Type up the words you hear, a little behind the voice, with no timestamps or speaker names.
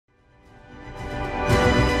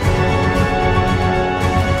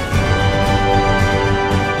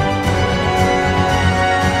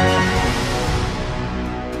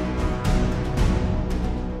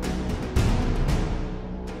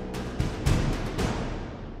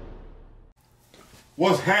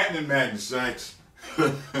What's happening, Magnus Saints?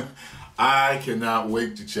 I cannot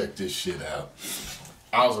wait to check this shit out.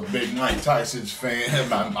 I was a big Mike Tyson's fan.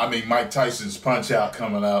 Mike Tyson's Punch-Out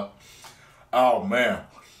coming up. Oh, man.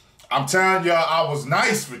 I'm telling y'all, I was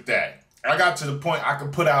nice with that. I got to the point I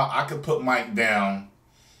could put Mike down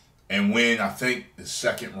and win, I think, the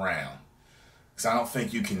second round. Because I don't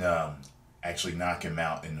think you can actually knock him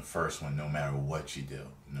out in the first one no matter what you do.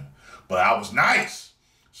 You know? But I was nice.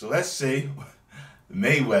 So let's see.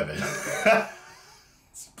 Mayweather.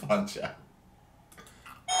 It's Punch-Out.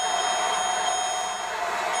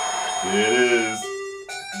 Here it is.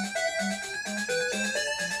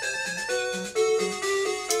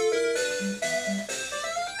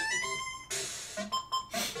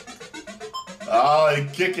 Oh, they're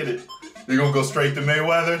kicking it. You're going to go straight to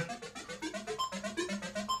Mayweather?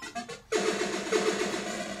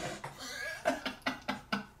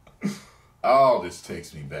 Oh, this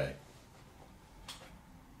takes me back.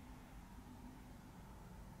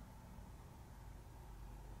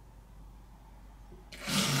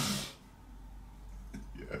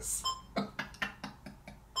 Yes. No.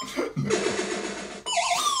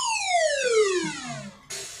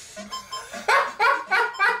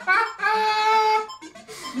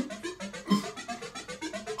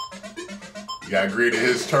 You gotta agree to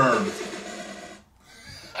his terms.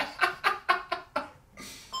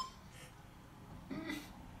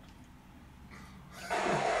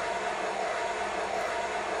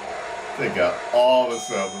 They got all the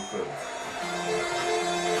sound effects.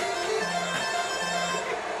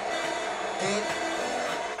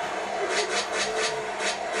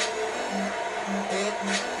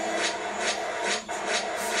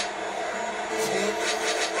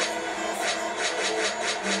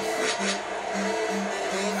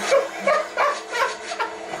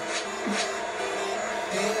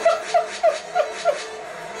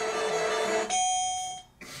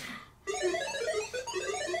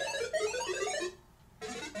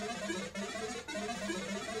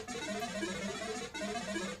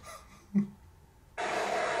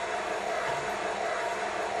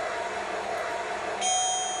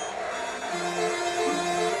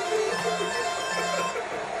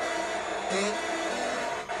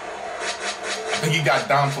 I think he got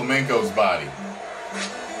Don Flamenco's body.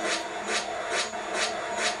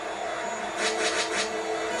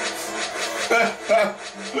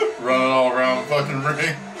 Running all around the fucking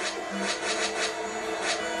ring.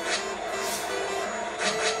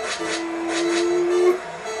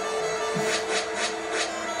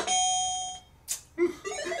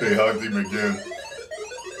 They hugged him again.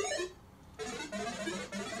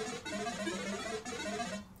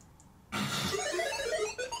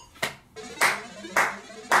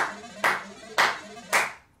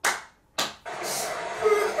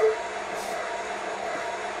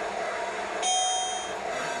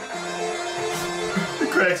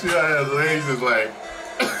 Cracks me out of the legs is like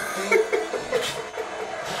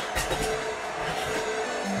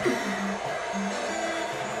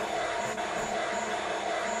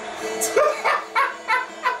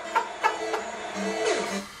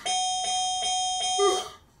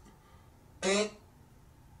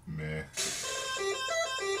man.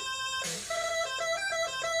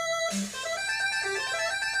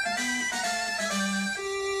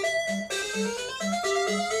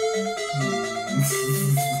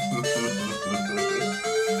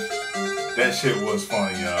 That shit was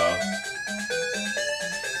funny, y'all.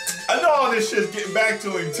 I know all this shit's getting back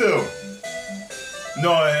to him too.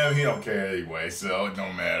 No, he don't care anyway, so it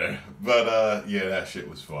don't matter. But yeah, that shit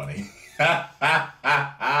was funny.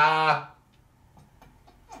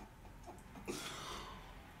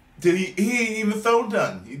 He ain't even throw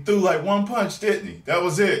nothing. He threw like one punch, didn't he? That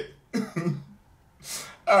was it.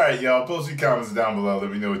 Alright, y'all. Post your comments down below.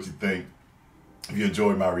 Let me know what you think. If you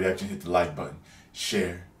enjoyed my reaction, hit the like button,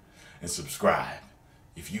 share, and subscribe.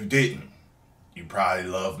 If you didn't, you probably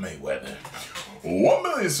love Mayweather. 1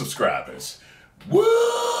 million subscribers. Woo!